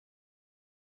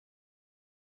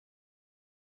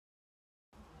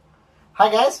Hi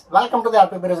guys, welcome to the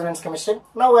RPB Resonance Chemistry.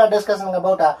 Now we are discussing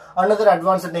about another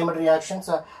advanced neighbor reactions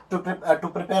to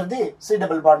prepare the C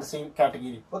double bond C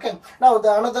category. Okay. Now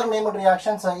the another neighbor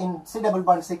reactions in C double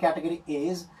bond C category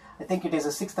is, I think it is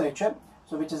a sixth lecture.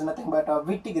 So which is nothing but a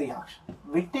Wittig reaction.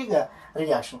 Wittig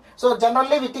reaction. So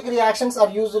generally Wittig reactions are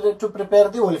used to prepare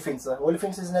the olefins.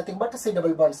 Olefins is nothing but C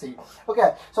double bond C.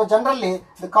 Okay. So generally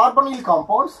the carbonyl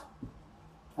compounds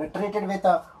are treated with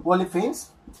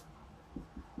olefins.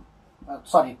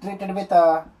 Treated with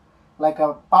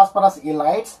phosphorus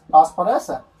halides,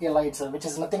 which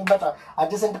is nothing but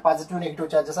adjacent positive negative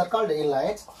charges are called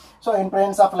halides. So in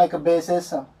presence of like a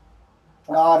bases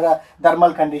or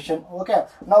thermal condition. Okay,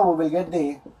 now we will get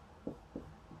the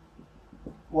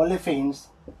olefins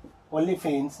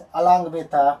along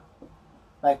with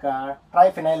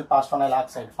triphenyl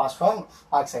phosphonyl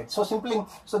oxide. So simply,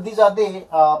 so these are the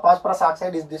phosphorus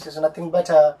oxide. This is nothing but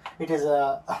it is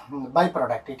a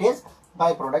byproduct. It is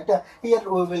byproduct. Here we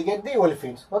will get the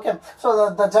olefins. Okay. So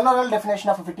the general definition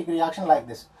of a Wittig reaction like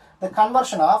this: the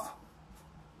conversion of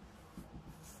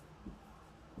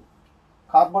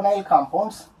carbonyl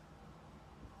compounds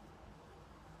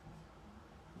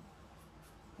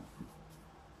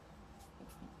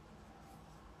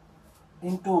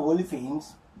into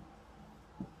olefins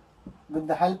with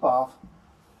the help of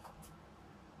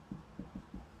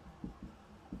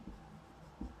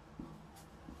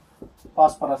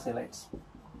phosphorus halides.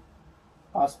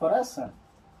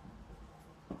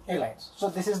 So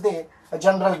this is the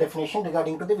general definition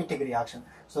regarding to the Wittig reaction.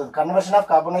 So the conversion of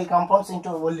carbonyl compounds into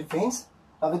olefins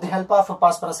with the help of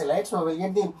phosphorus halides. So we will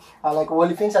get the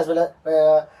olefins as well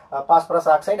as phosphorus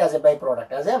oxide as a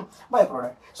byproduct.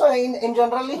 So in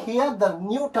generally here the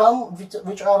new term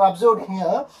which are observed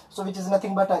here, so which is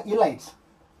nothing but halides.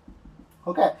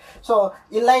 Okay, so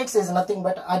halides is nothing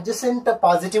but adjacent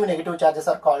positive negative charges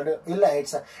are called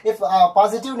halides. If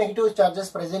positive negative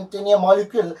charges present in a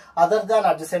molecule other than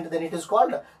adjacent, then it is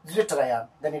called zwitterion.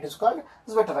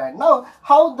 Now,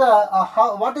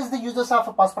 what is the uses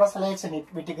of phosphorus halides in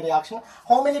Wittig reaction?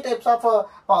 How many types of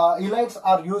halides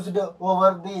are used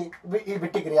over the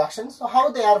Wittig reaction? So how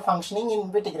they are functioning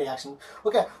in Wittig reaction?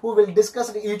 Okay, we will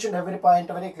discuss each and every point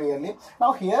very clearly.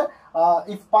 Now here,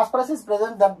 if phosphorus is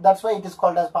present, that's why it is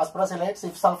called as phosphorus halides.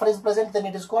 If sulfur is present, then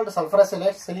it is called sulfurous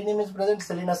halides. Selenium is present,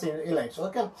 selenous halides.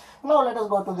 Okay. Now let us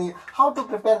go to the how to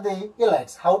prepare the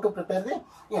halides.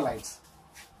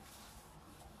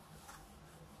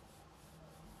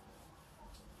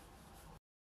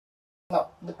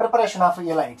 Now the preparation of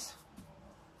halides.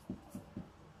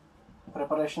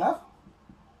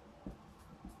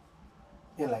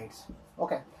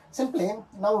 Okay. Simply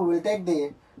now we will take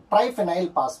the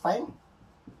triphenyl phosphine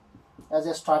as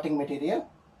a starting material.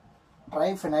 So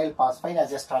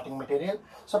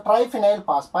triphenyl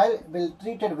phosphine will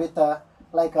treated with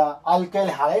alkyl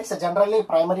halides. Generally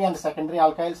primary and secondary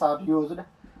alkyls are used.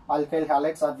 In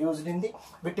the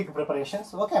Wittig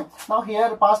preparations. Okay. Now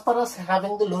here phosphorus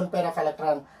having the lone pair of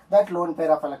electron. That lone pair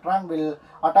of electron will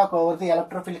attack over the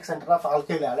electrophilic center of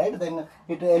alkyl halide. Then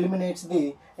it eliminates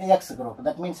the X group.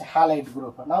 That means halide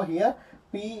group. Now here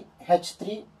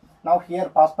PH3. Now here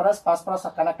phosphorus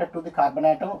are connected to the carbon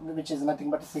atom, which is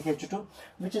nothing but CH2,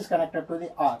 which is connected to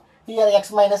the R. Here X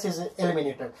minus is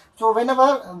eliminated. So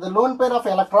whenever the lone pair of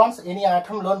electrons, any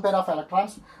atom lone pair of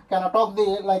electrons can attack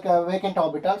the vacant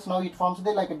orbitals, now it forms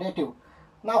the dative.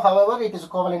 Now however it is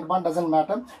covalent bond, doesn't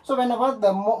matter. So whenever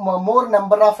the more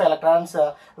number of electrons,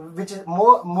 which is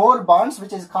more bonds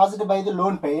which is caused by the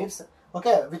lone pairs,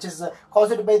 okay, which is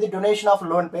caused by the donation of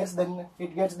lone pairs, then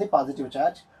it gets the positive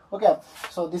charge. Okay,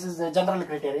 so this is the general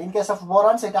criteria. In case of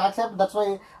borons, it accepts, that's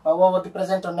why over the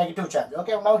present or negative charge.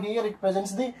 Okay, now here it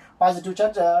presents the positive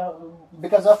charge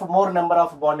because of more number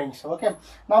of bondings. Okay,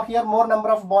 now here more number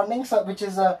of bondings which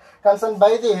is concerned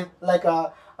by the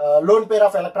lone pair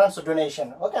of electrons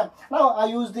donation. Okay, now I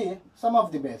use the sum of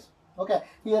the base. Okay,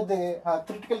 here the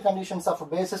critical conditions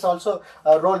of bases also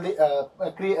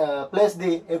plays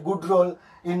a good role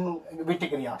in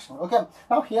Wittig reaction. Okay,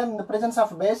 now here in the presence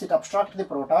of base, it obstructs the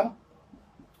proton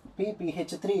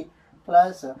PPH3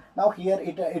 plus. Now here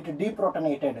it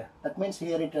deprotonated. That means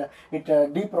here it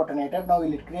deprotonated. Now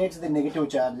it creates the negative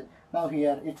charge. Now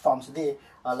here it forms the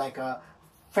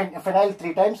phenyl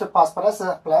 3 times phosphorus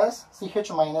plus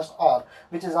CH minus R,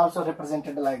 which is also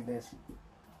represented like this.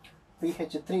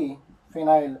 PH3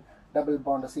 phenyl double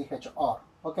bond CHR.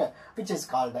 okay, which is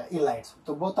called ylides.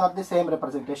 So both are the same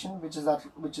representation, which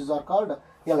are called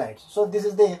ylides. So this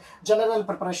is the general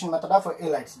preparation method of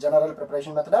ylides.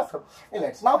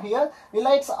 Now here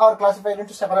ylides are classified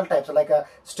into several types, like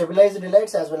stabilized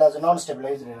ylides as well as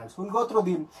non-stabilized ylides. We'll go through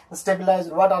the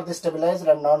stabilized, what are the stabilized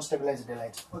and non-stabilized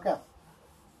ylides. Okay.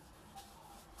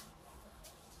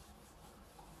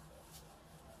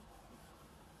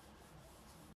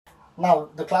 Now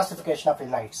the classification of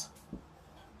ylides.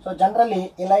 So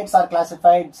generally ylides are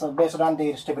classified based on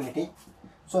their stability.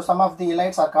 So some of the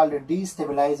ylides are called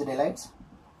destabilized ylides.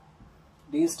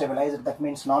 Destabilized, that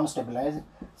means non-stabilized.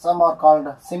 Some are called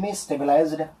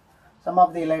semi-stabilized. Some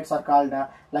of the ylides are called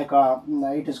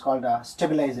it is called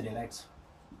stabilized ylides.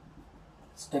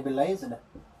 Stabilized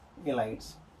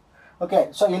ylides. Okay,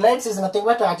 so ylides is nothing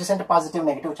but adjacent positive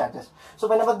negative charges. So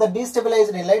whenever the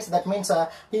destabilized ylides, that means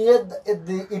here it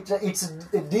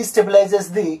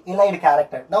destabilizes the ylide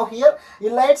character. Now here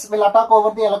ylides will attack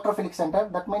over the electrophilic center.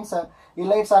 That means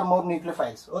ylides are more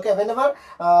nucleophiles. Okay, whenever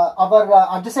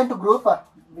our adjacent group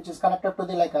which is connected to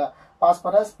the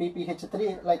phosphorus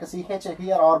PPH3 like a CH,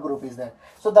 here R group is there.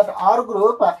 So that R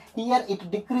group here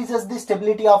it decreases the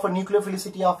stability of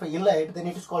nucleophilicity of ylide, then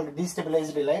it is called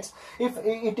destabilized ylides. If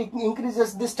it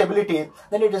increases the stability,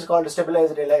 then it is called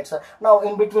stabilized ylides. Now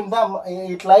in between them,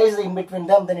 it lies in between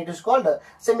them, then it is called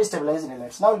semi-stabilized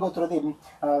ylides. Now we'll go through the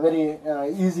very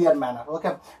easier manner.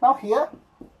 Okay, now here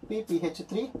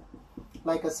PPH3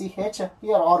 like a CH,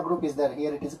 here R group is there,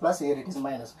 here it is plus, here it is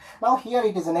minus. Now here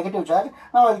it is a negative charge.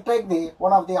 Now I'll take the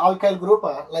one of the alkyl group,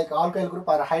 like alkyl group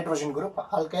or hydrogen group,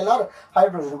 alkyl or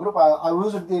hydrogen group. I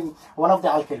used the one of the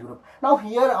alkyl group. Now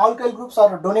here alkyl groups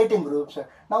are donating groups.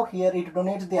 Now here it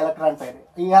donates the electron pair.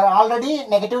 Here already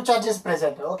negative charge is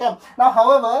present. Okay. Now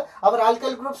however our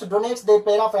alkyl groups donates their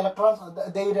pair of electrons,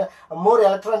 their more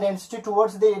electron density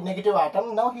towards the negative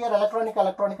atom. Now here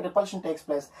electronic repulsion takes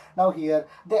place. Now here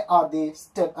they are the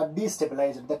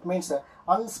destabilized, that means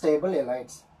unstable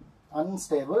ylides.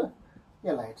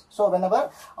 So whenever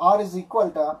R is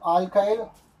equal to alkyl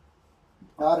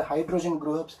or hydrogen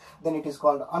groups, then it is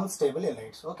called unstable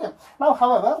ylides. Okay. Now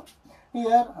however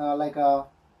here like a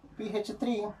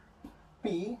PH3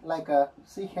 P like a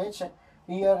CH,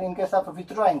 here in case of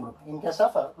withdrawing group,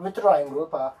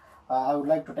 I would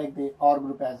like to take the R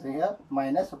group as here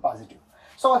minus positive.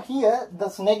 So here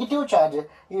this negative charge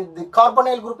is the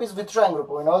carbonyl group is withdrawing group.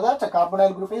 We know that the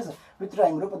carbonyl group is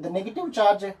withdrawing group. The negative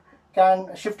charge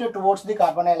can shift it towards the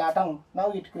carbonyl atom.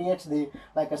 Now it creates the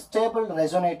like a stable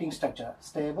resonating structure.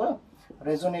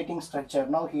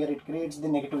 Now here it creates the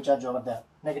negative charge over there.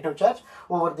 The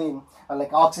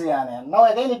like oxygen ion. Now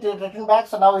again it is written back.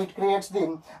 So now it creates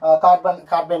the carbon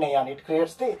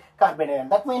ion.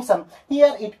 That means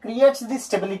here it creates the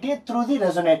stability through the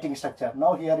resonating structure.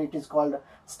 Now here it is called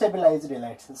stabilized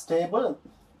ylides. Stable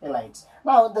ylides.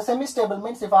 Now the semi-stable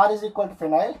means if R is equal to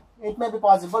phenyl, it may be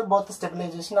possible both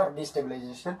stabilization or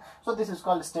destabilization. So this is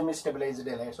called semi-stabilized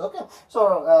ylides. Okay.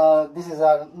 So this is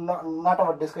not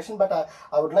our discussion, but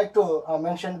I would like to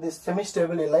mention this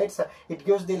semi-stable ylides. It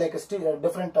gives the like a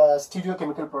different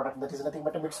stereochemical product. That is nothing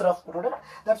but a mixture of product.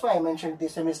 That's why I mentioned the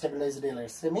semi-stabilized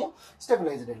ylides.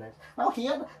 Now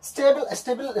here stable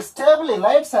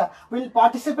ylides will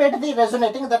participate in the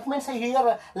resonating. That means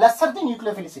here lesser the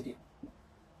nucleophilicity.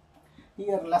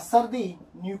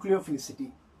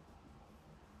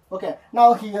 Okay.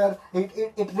 Now here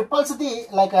it repulses the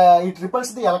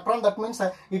electron. That means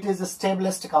it is a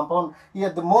stablest compound. Here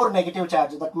the more negative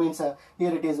charge. That means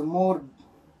here it is more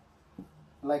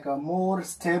like a more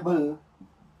stable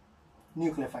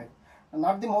nucleophile.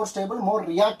 Not the more stable, more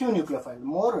reactive nucleophile.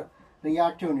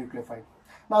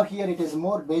 Now here it is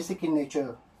more basic in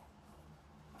nature.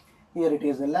 Here it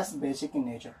is less basic in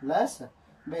nature.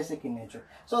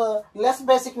 So less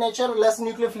basic nature, less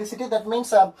nucleophilicity. That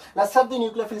means lesser the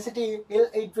nucleophilicity,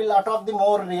 it will attack the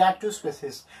more reactive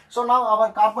species. So now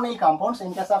our carbonyl compounds,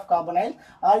 in case of carbonyl,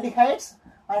 aldehydes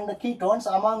and ketones,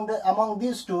 among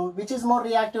these two, which is more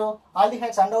reactive?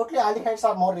 Aldehydes. Undoubtedly aldehydes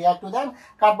are more reactive than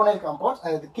carbonyl compounds,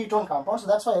 the ketone compounds.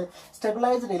 That's why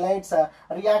stabilized ylides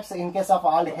reacts in case of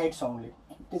aldehydes only.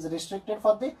 It is restricted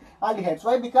for the aldehydes.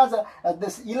 Why? Because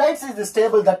this ylides is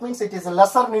stable. That means it is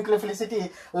lesser nucleophilicity,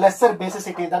 lesser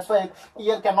basicity. That's why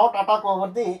here cannot attack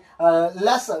over the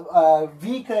less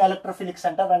weak electrophilic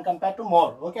center when compared to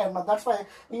more. Okay, but that's why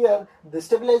here the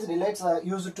stabilized ylides are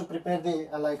used to prepare the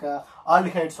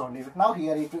aldehydes only. Now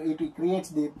here it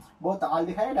creates the both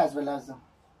aldehyde as well as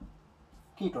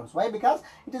ketones. Why? Because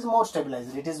it is more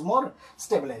stabilized.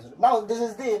 Now this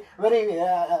is the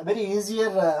very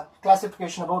easier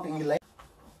classification about ylide.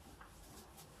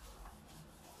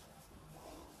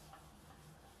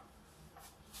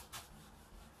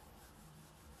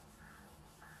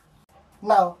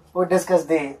 Now we'll discuss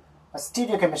the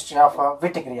stereochemistry of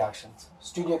Wittig reactions.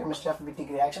 Stereochemistry of Wittig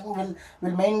reaction will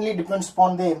mainly depends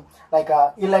upon the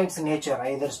ylides nature,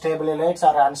 either stable ylides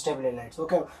or unstable ylides.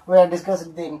 Okay, we have discussed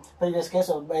in the previous case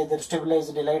of either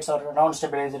stabilized ylides or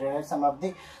non-stabilized ylides, some of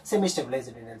the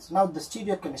semi-stabilized ylides. Now the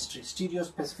stereochemistry,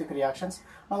 stereo-specific reactions.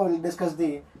 Now we will discuss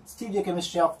the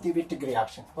stereochemistry of the Wittig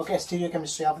reaction. Okay,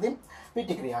 stereochemistry of the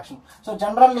Wittig reaction. So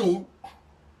generally,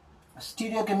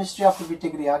 stereochemistry of the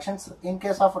Wittig reactions, in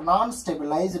case of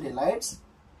non-stabilized ylides,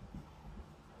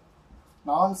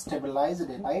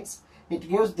 it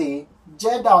gives the Z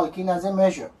alkene as a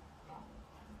measure.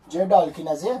 Z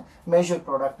alkene as a measure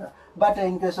product. But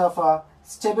in case of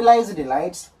stabilized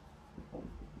ylides,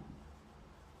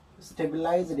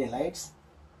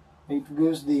 it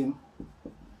gives the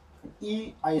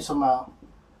E isomer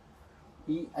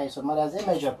as a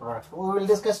measure product. We will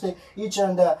discuss each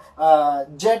and Z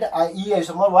E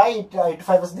isomer, why it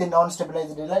favors the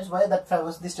non-stabilized ylides, why that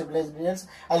favors the stabilized ylides.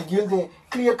 I'll give the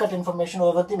clear-cut information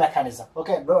over the mechanism.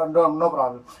 Okay, no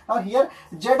problem. Now here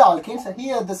Z alkenes,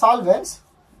 here the solvents.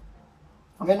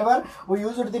 Whenever we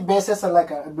used the bases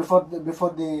before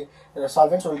the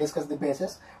solvents, we will discuss the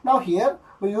bases. Now here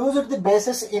we used the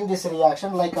bases in this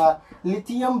reaction like a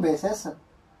lithium bases,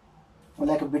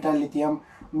 like a beta lithium,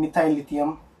 methyl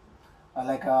lithium,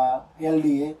 like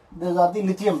LDA. These are the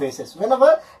lithium bases.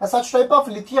 Whenever such type of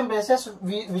lithium bases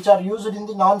which are used in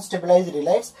the non-stabilized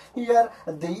ylides, here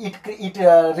it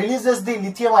releases the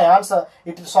lithium ions,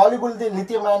 it soluble the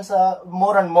lithium ions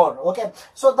more and more. Okay,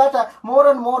 so that more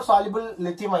and more soluble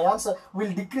lithium ions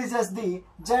will decreases the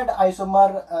Z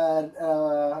isomer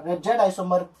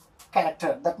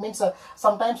character. That means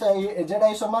sometimes Z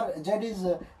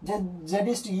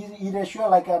is to E ratio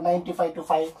like 95 to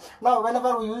 5. Now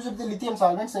whenever we use the lithium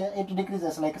solvents, it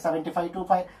decreases like 75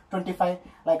 to 25,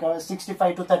 like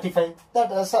 65 to 35.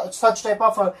 That such type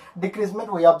of decreasement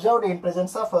we observed in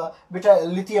presence of beta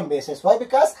lithium bases. Why?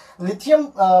 Because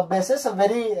lithium bases are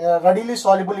very readily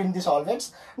soluble in the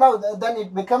solvents. Now then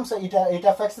it becomes it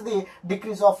affects the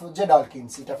decrease of Z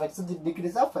alkenes. It affects the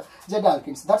decrease of Z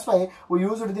alkenes. That's why we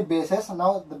used the bases.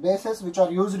 Now the bases which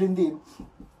are used in the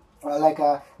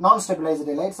non-stabilized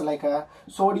ylides, like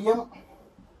sodium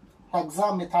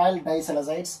hexamethyl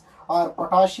disalizides or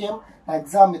potassium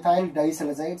hexamethyl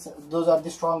disalizides, those are the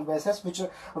strong bases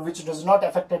which does not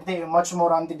affect the much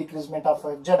more on the decreasement of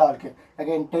Z alkene.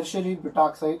 Again, tertiary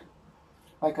butoxide,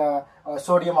 like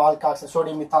sodium alkoxide,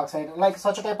 sodium methoxide, like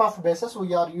such a type of bases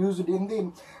we are used in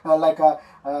the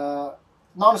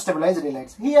non-stabilized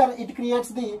ylides. Here it creates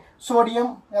the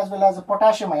sodium as well as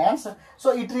potassium ions,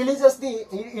 so it releases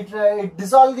it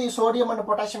dissolves the sodium and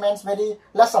potassium ions very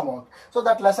less amount, so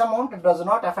that less amount does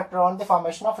not affect on the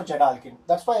formation of Z alkene.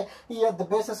 That's why here the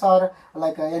bases are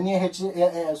like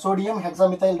NaH, sodium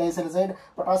hexamethyl disalicide,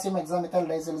 potassium hexamethyl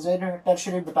disalicide,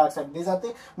 tertiary butoxide. These are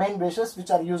the main bases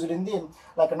which are used in the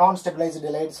non-stabilized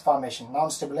ylides formation,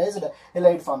 non-stabilized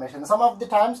ylide formation. Some of the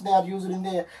times they are used in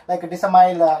the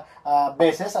disamyl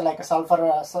bases, like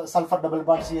sulfur double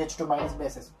bond CH2 minus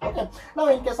bases. Okay. Now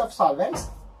in case of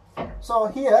solvents, so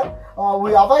here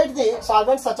we avoid the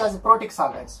solvents such as protic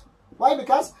solvents. Why?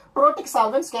 Because protic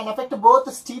solvents can affect both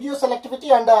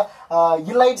stereoselectivity and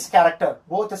ylides character,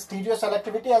 both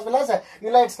stereoselectivity as well as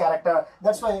ylides character.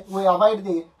 That's why we avoid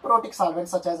the protic solvents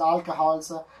such as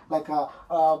alcohols, like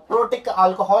protic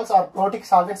alcohols or protic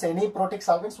solvents. Any protic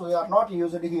solvents we are not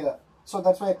used here. So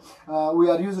that's why we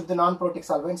are using the non-protic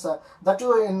solvents. That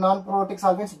too, in non-protic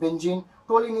solvents, benzene,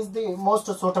 toluene is the most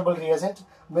suitable reagent.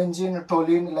 Benzene,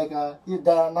 toluene, like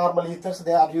the normal ethers,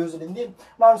 they are used in the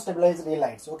non-stabilized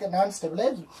ylides. Okay,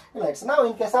 non-stabilized ylides. Now,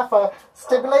 in case of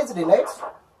stabilized ylides,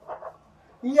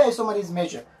 E isomer is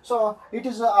measured. So it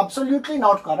is absolutely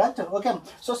not correct. Okay,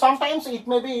 so sometimes it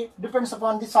may be depends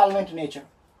upon the solvent nature.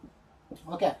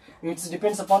 Okay, it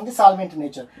depends upon the solvent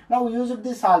nature. Now we use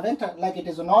the solvent like it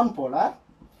is a non-polar.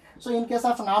 So in case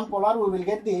of non-polar, we will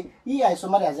get the E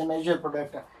isomer as a measure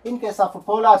product. In case of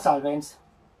polar solvents,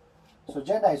 so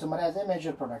Z isomer as a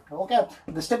measure product. Okay,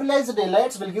 the stabilized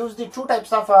ylides will use the two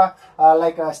types of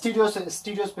stereo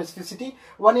specificity.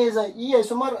 One is E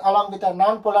isomer along with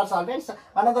non-polar solvents.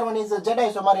 Another one is Z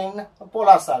isomer in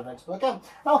polar solvents. Okay.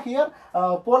 Now here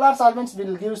polar solvents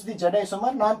will use the Z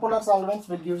isomer. Non-polar solvents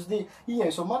will use the E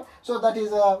isomer. So that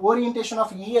is orientation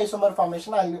of E isomer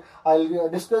formation. I'll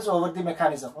discuss over the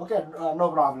mechanism. Okay, no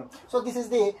problem. So this is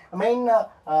the main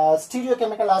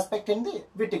stereochemical aspect in the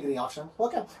Wittig reaction.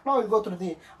 Okay. Now we'll go through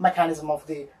the mechanism of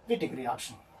the Wittig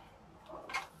reaction.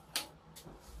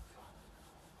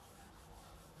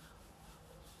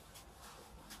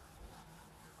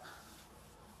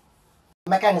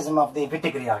 Mechanism of the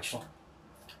Wittig reaction.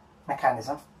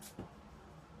 mechanism.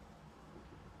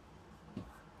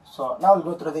 So now we'll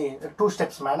go through the two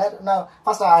steps manner. Now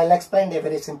first I'll explain a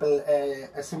very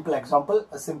simple example,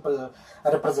 a simple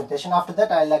representation. After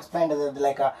that I'll explain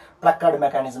like a placard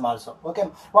mechanism also. Okay,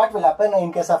 what will happen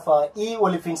in case of E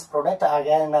olefins product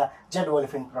again Z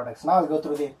olefin products. Now I'll go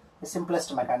through the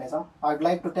simplest mechanism. I'd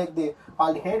like to take the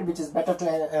aldehyde, which is better to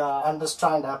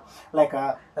understand like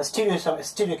a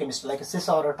stereochemistry, like a cis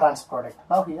or a trans product.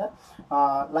 Now here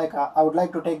I would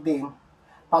like to take the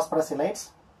phosphorus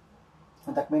halides.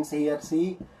 That means here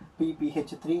C P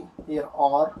PH3, here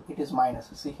R it is minus,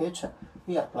 CH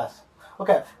here plus.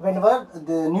 Okay, whenever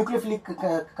the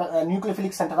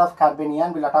nucleophilic center of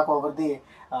carbanion will attack over the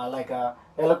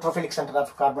electrophilic center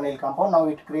of carbonyl compound, now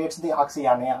it creates the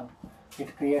oxyanion.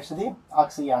 It creates the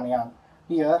oxyanion.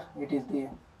 Here it is the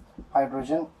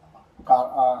hydrogen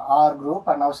R group,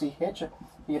 and now CH.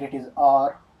 Here it is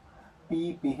R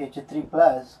P PH3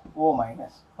 plus O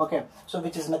minus. Okay, so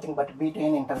which is nothing but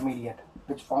betaine intermediate,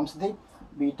 which forms the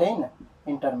betaine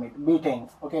intermediate. Betaine.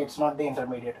 Okay, it's not the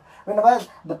intermediate. Whenever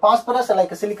the phosphorus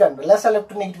like silicon, less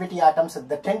electronegativity atoms,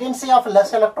 the tendency of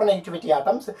less electronegativity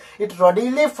atoms, it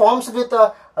readily forms with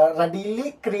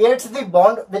readily creates the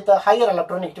bond with a higher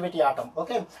electronegativity atom.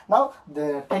 Okay, now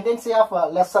the tendency of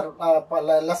lesser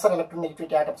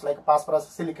electronegativity atoms like phosphorus,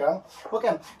 silicon.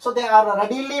 Okay, so they are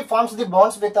readily forms the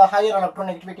bonds with higher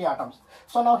electronegativity atoms.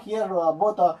 So now here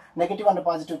both negative and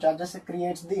positive charges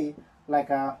creates the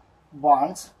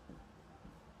bonds.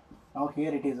 Now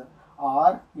here it is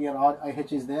R, here R,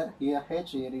 H is there, here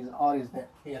H, here is R is there,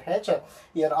 here H,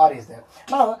 here R is there.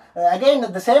 Now again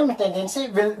the same tendency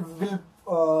will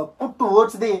put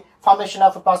towards the formation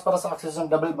of phosphorus oxygen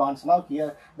double bonds. Now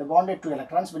here the bonded two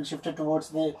electrons will shift towards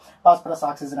the phosphorus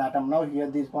oxygen atom. Now here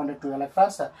these bonded two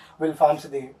electrons will form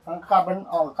the carbon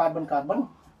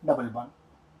double bond.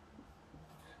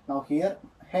 Now here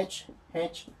H,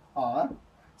 R.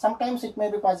 Sometimes it may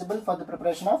be possible for the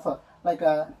preparation of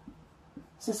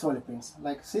cis olefins,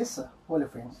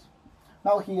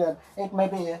 Now here it may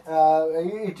be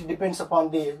it depends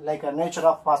upon the nature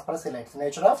of phosphorus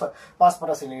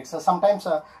halides. So sometimes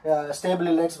stable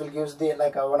halides will give the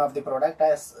one of the product,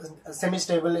 as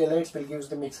semi-stable halides will give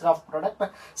the mixture of product,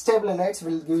 but stable halides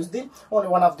will give the only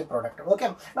one of the product. Okay,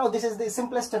 now this is the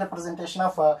simplest representation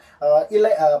of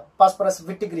phosphorus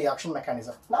Wittig reaction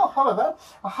mechanism. Now however,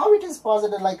 how it is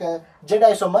positive like a Z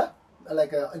isomer,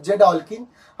 like a Z alkene,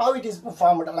 how it is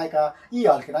formed like a E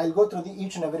alkene. I will go through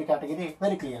each and every category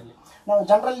very clearly. Now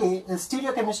generally the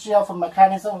stereochemistry of a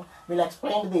mechanism will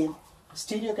explain the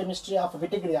stereochemistry of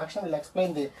Wittig reaction will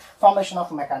explain the formation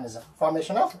of mechanism.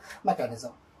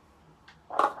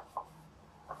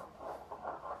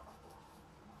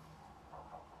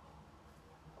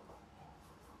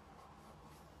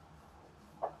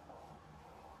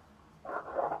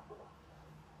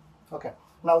 Okay,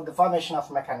 now the formation of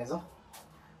mechanism.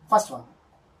 First one,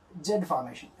 Z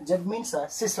formation. Z means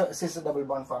cis double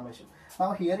bond formation.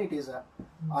 Now here it is a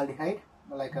aldehyde,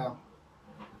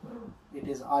 it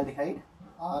is aldehyde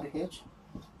RH.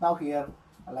 Now here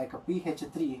like a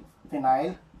PH3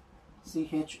 phenyl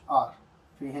CHR.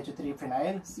 PH3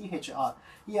 phenyl CHR.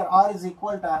 Here R is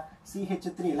equal to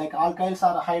CH3, like alkyls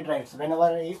are hydrides.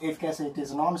 Whenever it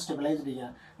is non-stabilized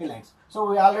halides. So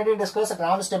we already discussed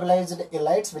non-stabilized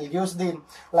halides will use the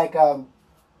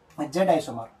Z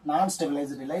isomer.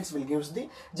 Non-stabilized halides will give the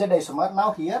Z isomer.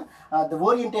 Now here the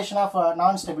orientation of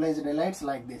non-stabilized halides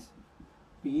like this,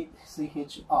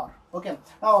 PCHR. Okay,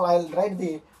 now I'll write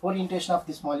the orientation of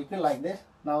this molecule like this.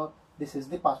 Now this is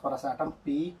the phosphorus atom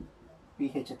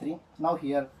PH3. Now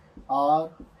here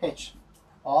RH.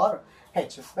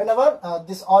 Whenever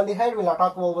this aldehyde will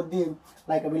attack over the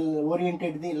will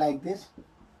orientate the like this,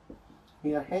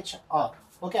 here HR.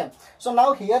 Okay, so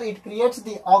now here it creates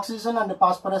the oxygen and the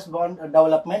phosphorus bond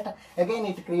development. Again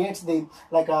it creates the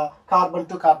a carbon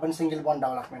to carbon single bond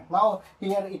development. Now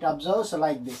here it observes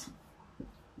like this,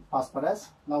 phosphorus.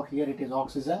 Now here it is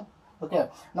oxygen. Okay,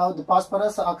 now the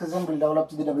phosphorus oxygen will develop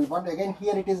the double bond. Again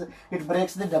here it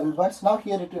breaks the double bonds. Now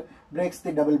here it breaks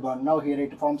the double bond. Now here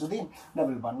it forms the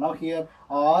double bond. Now here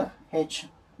RH,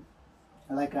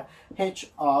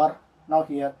 HR. Now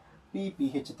here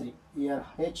PPH3, here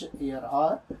H, here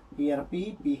R, here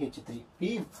PPH3.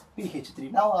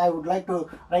 Now I would like to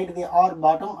write the R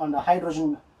bottom and the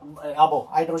hydrogen above.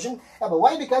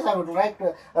 Why? Because I would write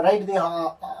the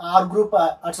R group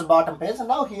at the bottom page.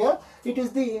 Now here it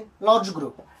is the large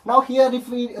group. Now here if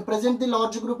we present the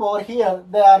large group over here,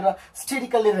 they are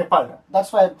sterically repelled.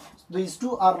 That's why these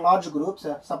two are large groups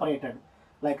separated.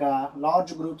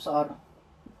 Large groups are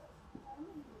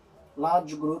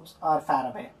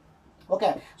far away.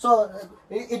 Okay, so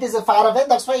it is far away,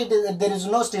 that's why there is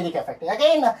no steric effect.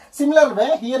 Again, similar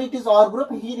way, here it is R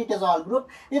group, here it is R group.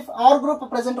 If R group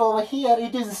present over here,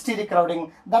 it is steric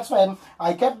crowding. That's why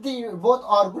I kept the both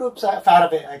R groups are far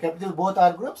away. I kept the both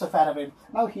R groups are far away.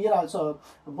 Now here also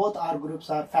both R groups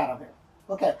are far away.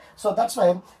 Okay, so that's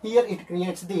why here it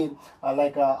creates the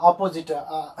opposite.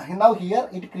 Now here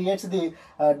it creates the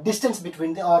distance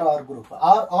between the R group.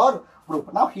 R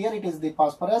group. Now here it is the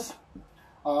phosphorus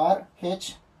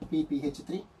RH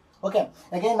PPH3. Okay,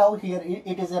 again now here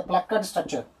it is a plucked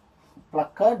structure.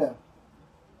 Plucked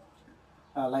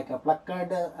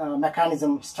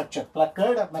mechanism structure.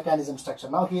 Plucked mechanism structure.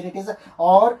 Now here it is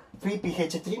or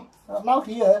 3PH3. Now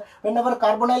here, whenever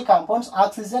carbonyl compounds,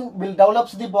 oxygen will develop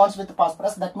the bonds with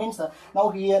phosphorus. That means now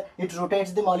here it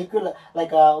rotates the molecule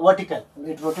vertical.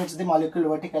 It rotates the molecule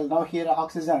vertical. Now here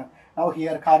oxygen. Now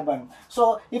here carbon.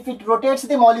 So if it rotates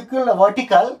the molecule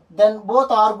vertical, then both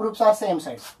R groups are same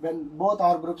side. When both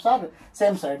R groups are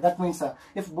same side, that means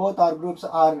if both R groups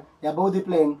are above the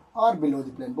plane or below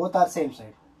the plane, both are same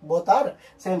side. Both are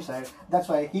same side. That's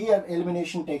why here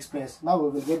elimination takes place. Now we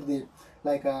will get the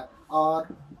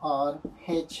R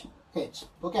H H.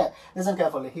 Okay, listen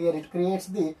carefully. Here it creates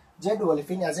the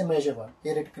Z-olefin as a major one.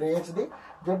 Here it creates the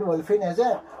Z-olefin as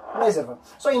a major one.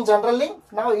 So in generally,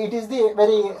 now it is the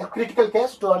very critical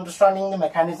case to understanding the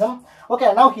mechanism.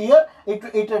 Okay, now here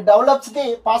it develops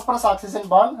the phosphorus oxygen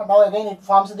bond. Now again it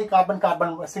forms the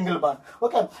carbon-carbon single bond.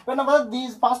 Okay, whenever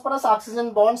these phosphorus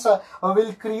oxygen bonds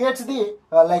will create the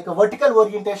vertical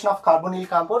orientation of carbonyl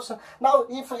compounds. Now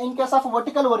if in case of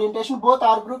vertical orientation, both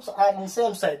R groups are on the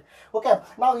same side. Okay,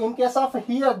 now in case of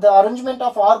here the arrangement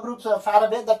of R groups far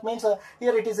away, that means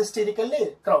here it is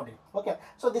sterically crowded. Okay,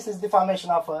 so this is the formation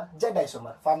of Z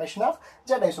isomer. Formation of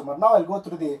Z isomer. Now I'll go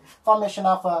through the formation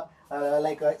of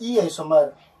E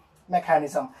isomer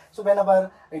mechanism. So whenever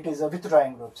it is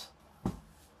withdrawing groups.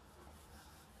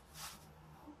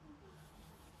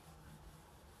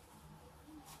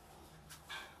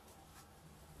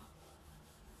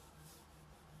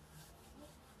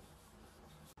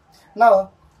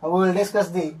 Now we will discuss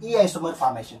the E isomer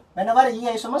formation. Whenever E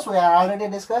isomers, we have already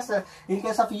discussed. In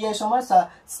case of E isomers,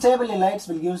 stable halides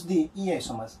will use the E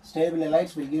isomers. Stable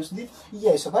halides will use the E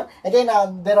isomer. Again,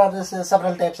 there are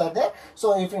several types are there.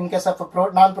 So if in case of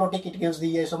non-protic, it gives the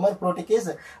E isomer. Protic is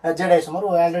Z isomer.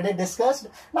 We already discussed.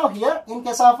 Now here, in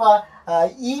case of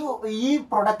E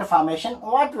product formation,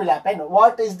 what will happen?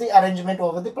 What is the arrangement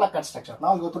over the plucked structure?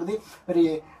 Now we'll go through the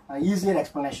very easier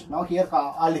explanation. Now here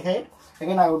aldehyde.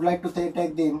 Again, I would like to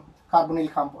take the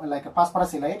carbonyl compound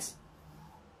phosphorus halides.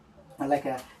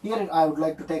 Here I would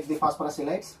like to take the phosphorus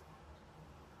halides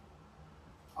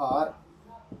or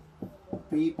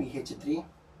PPH3.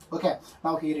 Okay,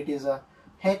 now here it is a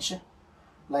H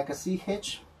like a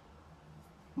CH.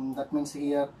 That means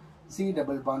here C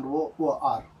double bond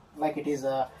OR. Like it is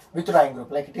a withdrawing group.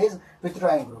 Like it is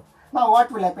withdrawing group. Now what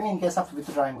will happen in case of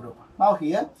withdrawing group? Now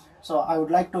here, so I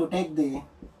would like to take the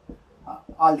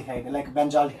aldehyde, like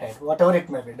benzaldehyde, whatever it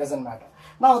may be, doesn't matter.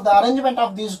 Now the arrangement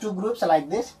of these two groups like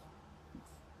this.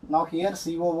 Now here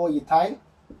COO ethyl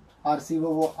or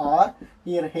COOR,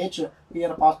 here H,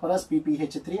 here phosphorus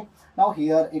PPH3. Now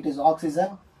here it is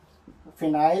oxygen,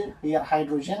 phenyl, here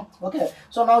hydrogen. Okay,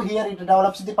 so now here it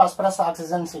develops the phosphorus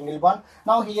oxygen single bond.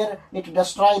 Now here it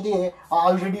destroys the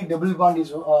already double bond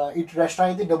is it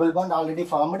destroys the double bond already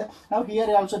formed. Now here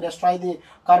it also destroy the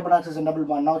carbon oxygen double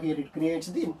bond. Now here it creates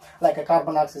the a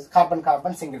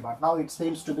carbon single bond. Now it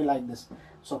seems to be like this.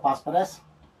 So phosphorus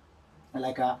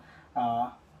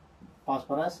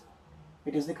phosphorus,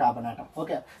 it is the carbon atom.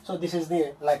 Okay, so this is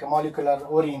the molecular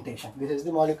orientation. This is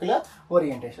the molecular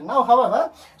orientation. Now however,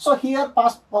 so here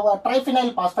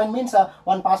triphenyl phosphine means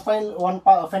one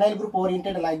phenyl group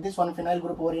oriented like this, one phenyl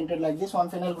group oriented like this,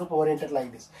 one phenyl group oriented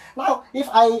like this. Now if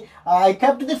I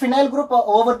kept the phenyl group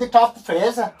over the top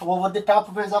phase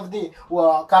of the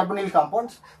carbonyl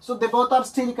compounds, so they both are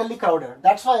sterically crowded.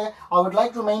 That's why I would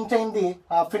like to maintain the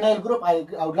phenyl group. I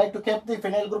would like to keep the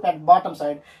phenyl group at bottom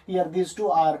side. Here these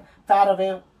two are far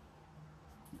away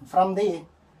from the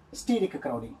steric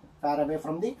crowding. Far away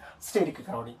from the steric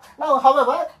crowding. Now,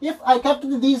 however, if I kept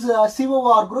these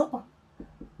COR group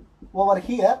over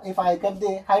here, if I kept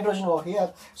the hydrogen over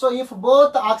here, so if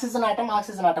both oxygen atom,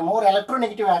 more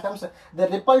electronegative atoms, they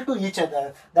repel to each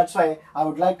other. That's why I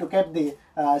would like to keep the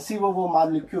COR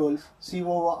molecules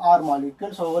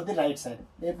over the right side.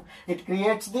 If it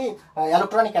creates the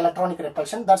electronic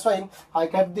repulsion, that's why I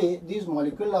kept these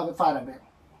molecules far away.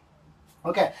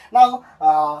 Okay, now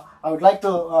I would like to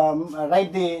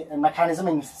write the mechanism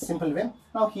in simple way.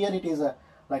 Now here it is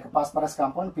like a phosphorus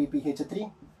compound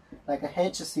PPH3. like a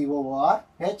HCOR.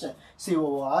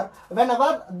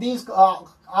 Whenever these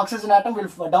oxygen atom will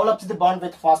develop the bond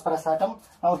with phosphorus atom.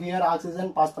 Now here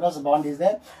oxygen phosphorus bond is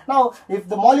there. Now if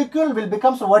the molecule will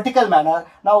becomes vertical manner,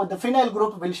 now the phenyl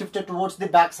group will shift it towards the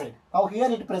back side. Now here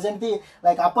it present the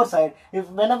like upper side. If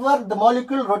whenever the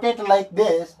molecule rotate like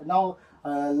this, now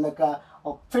like a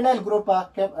phenyl group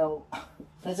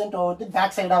present over the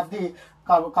back side of the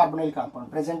carbonyl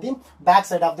compound. Present the back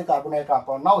side of the carbonyl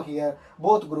compound. Now here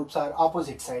both groups are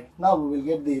opposite side. Now we will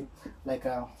get the like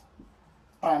a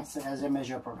trans as a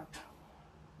major product.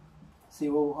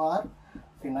 COR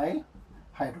phenyl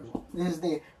hydrogen. This is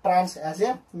the trans as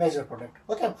a major product.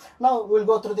 Okay. Now we will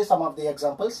go through some of the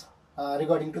examples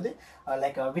regarding to the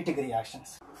Wittig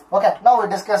reactions. Okay. Now we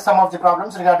will discuss some of the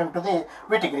problems regarding to the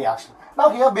Wittig reaction. Now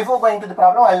here, before going to the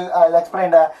problem, I'll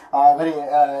explain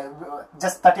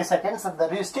just 30 seconds the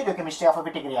stereochemistry of a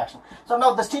Wittig reaction. So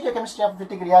now the stereochemistry of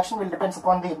Wittig reaction will depends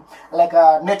upon the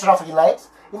nature of halides.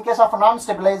 In case of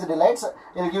non-stabilized halides,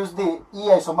 it will use the Z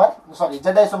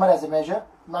isomer as a measure.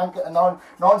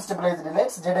 Non-stabilized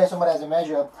halides, Z isomer as a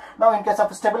measure. Now in case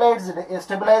of stabilized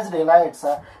halides,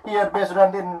 here based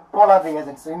on the polar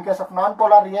reagents. In case of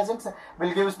non-polar reagents,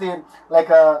 we'll use the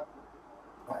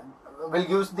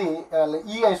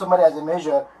E isomer as a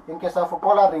measure. In case of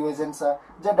polar reagents, Z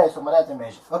isomer as a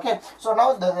measure. Okay. So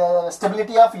now the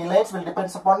stability of halides will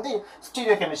depends upon the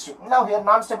stereochemistry. Now here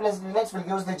non-stabilized halides will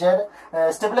use the Z.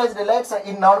 Stabilized halides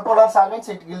in non-polar solvents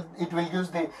it will use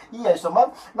the E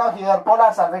isomer. Now here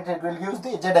polar solvent it will use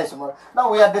the Z isomer. Now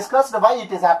we have discussed why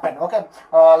it is happened. Okay.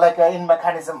 In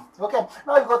mechanism. Okay.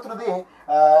 Now I'll go through the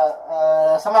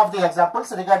some of the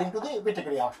examples regarding to the Wittig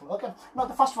reaction. Okay. Now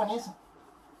the first one is.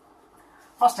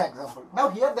 First example. Now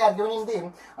here they are giving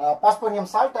the phosphonium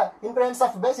salt. In presence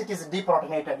of base it is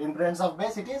deprotonated. In presence of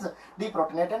base it is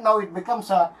deprotonated. Now it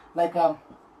becomes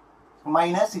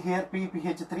minus here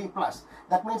PPH3 plus.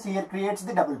 That means here creates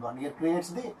the double bond. Here creates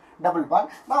the double bond.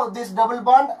 Now this double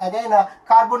bond again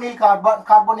carbonyl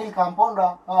compound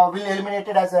will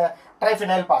eliminated as a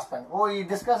triphenyl phosphine. We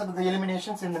discussed the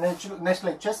eliminations in the next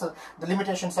lectures. The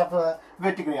limitations of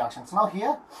Wittig reactions. Now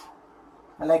here.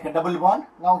 Like a double bond.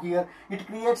 Now here it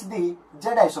creates the Z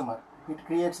isomer. It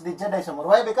creates the Z isomer.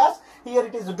 Why? Because here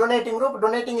it is donating group.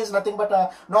 Donating is nothing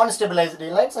but non-stabilized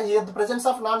halides. So here the presence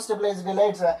of non-stabilized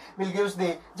halides will give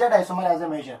the Z isomer as a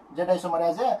measure. Z isomer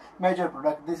as a major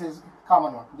product. This is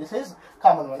common one. This is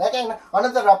common one. Again,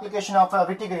 another application of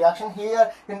Wittig reaction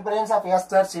here in presence of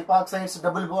esters, epoxides,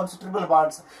 double bonds, triple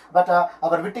bonds. But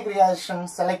our Wittig reaction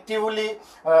selectively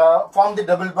form the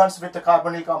double bonds with the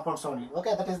carbonyl compounds only.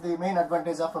 Okay, that is the main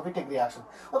advantage of a Wittig reaction.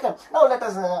 Okay, now let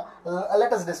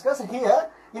us discuss here.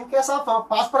 In case of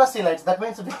phosphorus halides, that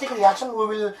means Wittig reaction, we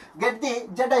will get the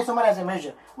Z isomer as a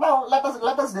measure. Now let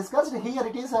us discuss here.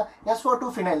 It is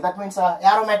SO2 phenyl. That means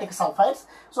aromatic sulfides.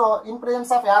 So in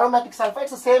presence of aromatic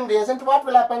sulfides, same reagent. What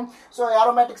will happen? So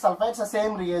aromatic sulfides,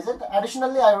 same reagent.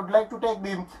 Additionally, I would like to take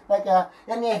the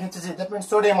NaHG. That means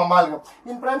sodium amalgam.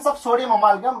 In presence of sodium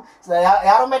amalgam,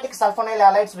 aromatic sulfonyl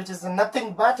halides, which is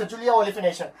nothing but Julia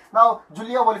olefination. Now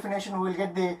Julia olefination, we will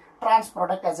get the trans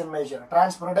product as a measure.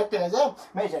 Trans product as a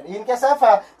measure. In case of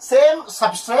same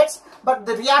substrates, but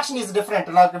the reaction is different.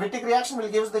 Like Wittig reaction will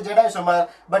give the Z isomer,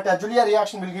 but Julia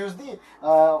reaction will give the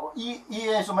E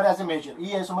isomer as a measure.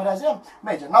 E isomer as a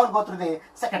measure. Now we'll go through the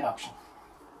second option.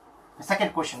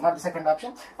 Second question, not the second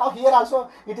option. Now here also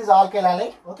it is alkyl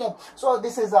halide. Okay, so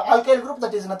this is alkyl group,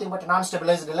 that is nothing but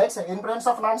non-stabilized halides. In presence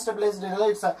of non-stabilized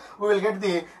halides, we will get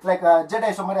the Z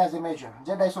isomer as a measure.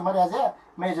 Z isomer as a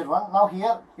major one. Now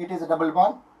here it is a double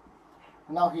bond.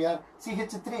 Now here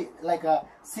CH3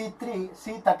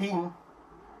 C13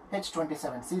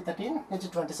 H27, C13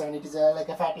 H27. It is like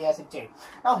a fatty acid chain.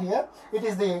 Now here it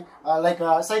is the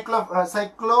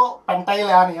cyclopentyl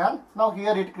anion. Now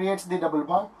here it creates the double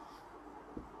bond.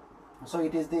 So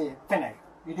it is the phenyl.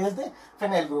 It is the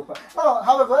phenyl group. Now,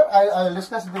 however, I will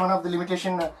discuss one of the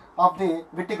limitation of the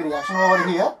Wittig reaction over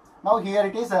here. Now here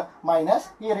it is minus.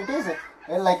 Here it is it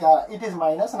is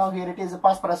minus. Now here it is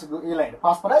phosphorus halide.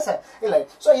 Phosphorus halide.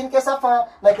 So in case of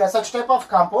such type of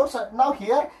compounds, now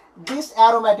here this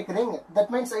aromatic ring, that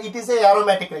means it is a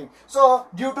aromatic ring. So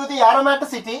due to the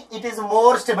aromaticity, it is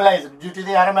more stabilized. Due to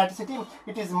the aromaticity,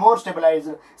 it is more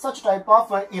stabilized. Such type of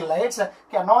halides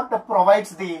cannot provide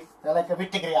the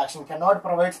Wittig reaction. Cannot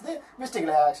provide the Wittig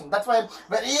reaction. That's why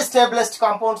very stabilized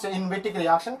compounds in Wittig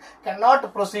reaction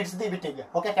cannot proceed the Wittig.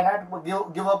 Okay, cannot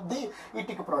give up the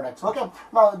Wittig products. Okay.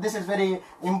 Now this is very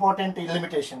important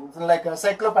limitation.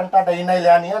 Cyclopentadienyl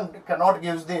anion cannot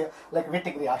give the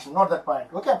Wittig reaction. Note that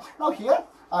point. Okay. Now here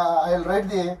I'll write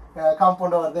the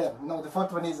compound over there. Now the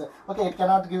fourth one is okay, it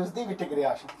cannot give the Wittig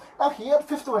reaction. Now here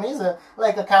fifth one is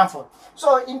like a camphor.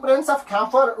 So in presence of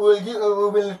camphor, we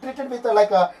will treat it with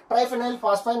like a triphenyl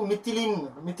phosphine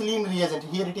methylene reagent.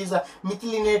 Here it is a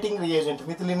methylinating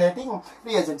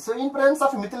reagent. So in presence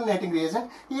of methylinating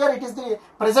reagent, here it is the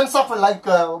presence of like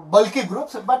bulky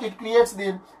groups, but it creates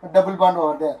the double bond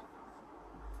over there.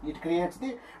 It creates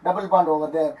the double bond over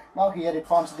there. Now here it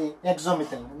forms the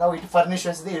exomethylene. Now it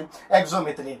furnishes the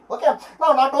exomethylene. Okay.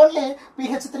 Now not only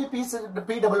PH3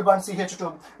 P double bond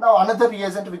CH2. Now another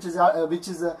reagent which is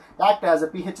act as a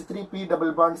PH3 P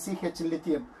double bond CH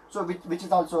lithium. So which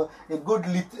is also a good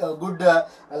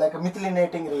like a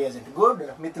methylinating reagent.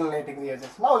 Good methylinating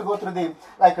reagent. Now we'll go through the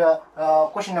like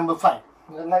question number 5.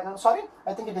 Like sorry,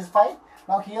 I think it is 5.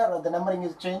 Now here the numbering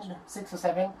is changed. 6,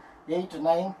 7, 8,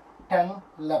 9. 10,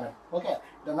 11. Okay,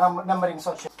 the numbering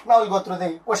section. Now we'll go through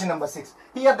the question number 6.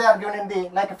 Here they are given in the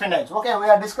like phenyls. Okay, we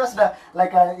have discussed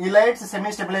like ylides,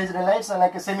 semi-stabilized ylides,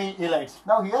 like semi-ylides.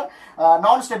 Now here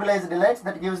non-stabilized ylides,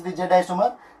 that gives the Z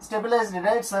isomer. Stabilized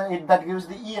ylides that gives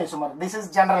the E isomer. This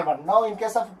is general one. Now in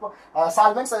case of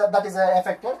solvents that is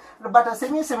affected, but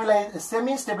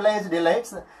semi-stabilized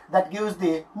ylides that gives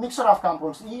the mixture of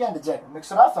compounds E and Z,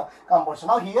 mixture of compounds.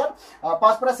 Now here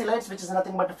phosphorus ylides, which is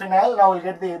nothing but phenyl. Now we'll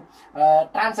get the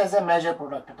trans as a major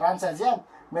product. Trans as a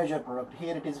major product.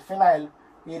 Here it is phenyl.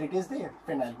 Here it is the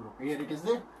phenyl group. Here it is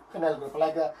the phenyl group.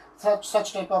 Like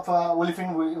such type of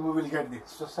olefin we will get this.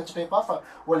 So such type of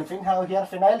olefin. Now here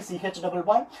phenyl CH double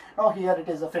bond. Now here it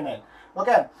is a phenyl.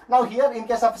 Okay. Now here in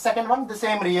case of second one, the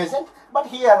same reagent, but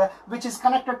here which is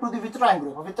connected to the withdrawing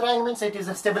group. Withdrawing means it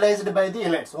is stabilized by the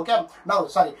ylides. Okay. Now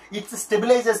sorry, it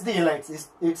stabilizes the ylides.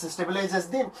 It stabilizes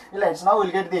the ylides. Now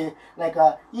we'll get the like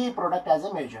E product as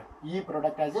a major. E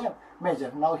product as a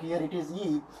major. Now here it is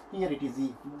E. Here it is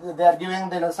E. They are giving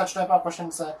the such type of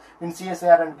questions in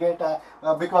CSIR and GATE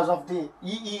because of the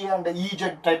EE and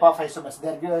EZ type of isomers.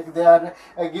 They are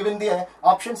giving the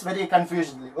options very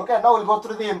confusingly. Okay. Now we'll go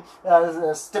through the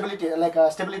stability, like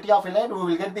stability of ylide. We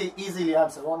will get the easily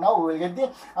answer. Now we will get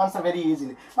the answer very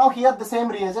easily. Now here the same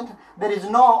reagent, there is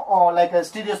no like a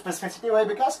stereospecificity. Why?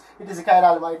 Because it is a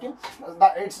chiral moiety.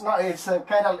 It's not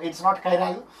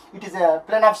chiral. It is a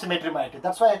plane of symmetry moiety.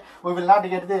 That's why we will not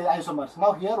get the isomers.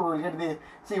 Now here we will get the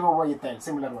COO ethyl,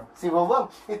 similar one. COO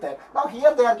ethyl. Now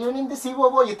here they are given in the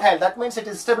COO ethyl. That means it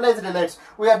is stabilized ylides.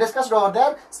 We have discussed over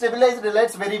there. Stabilized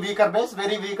ylides, very weaker base,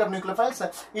 very weaker nucleophiles.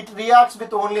 It reacts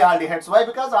with only aldehydes. Why?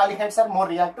 Because aldehydes are more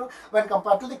reactive when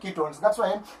compared to the ketones. That's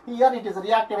why here it is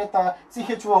reactive with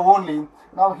CHO only.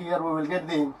 Now here we will get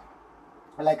the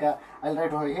like I'll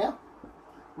write over here.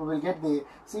 We will get the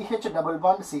CH double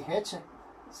bond CH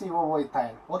COO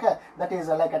ethyl. Okay, that is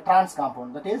like a trans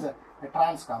compound. That is a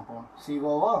trans compound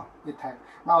COO ethyl.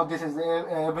 Now this is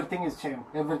everything is changed.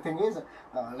 Everything is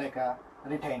like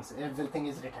retains. Everything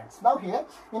is retains. Now here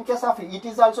in case of it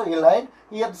is also ylide.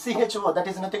 Here CHO, that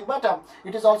is nothing but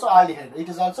it is also aldehyde. It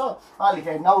is also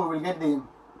aldehyde. Now we will get the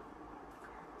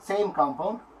same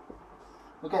compound.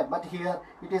 Okay, but here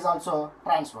it is also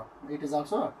transfer. It is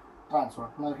also transfer.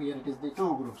 Now here it is the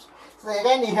two groups. So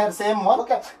again here same one.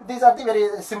 Okay, these are the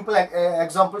very simple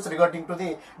examples regarding to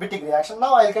the Wittig reaction.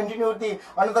 Now I will continue the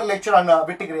another lecture on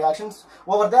Wittig reactions.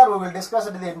 Over there we will discuss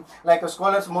the like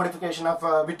Scholar's modification of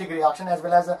Wittig reaction, as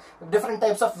well as different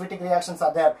types of Wittig reactions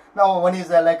are there. Now one is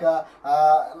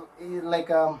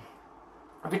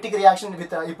Wittig reaction with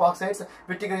epoxides,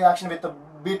 Wittig reaction with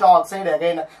beta oxide,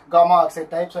 again gamma oxide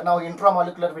types. So now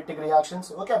intramolecular Wittig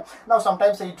reactions. Okay, now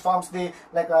sometimes it forms the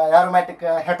like aromatic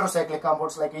heterocyclic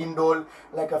compounds like indole,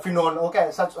 like phenol. Okay,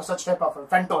 such type of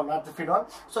phentone, not the phenol.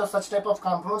 So such type of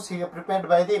compounds here prepared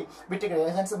by the Wittig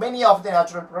reactions. Many of the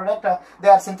natural product they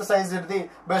are synthesized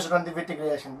based on the Wittig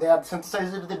reaction. They are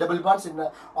synthesized with the double bonds in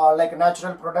like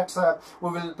natural products.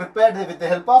 We will prepare with the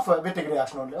help of Wittig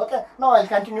reaction only. Okay, now I'll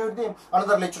continue the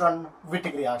another lecture on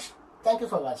Wittig reaction. Thank you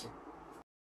for watching.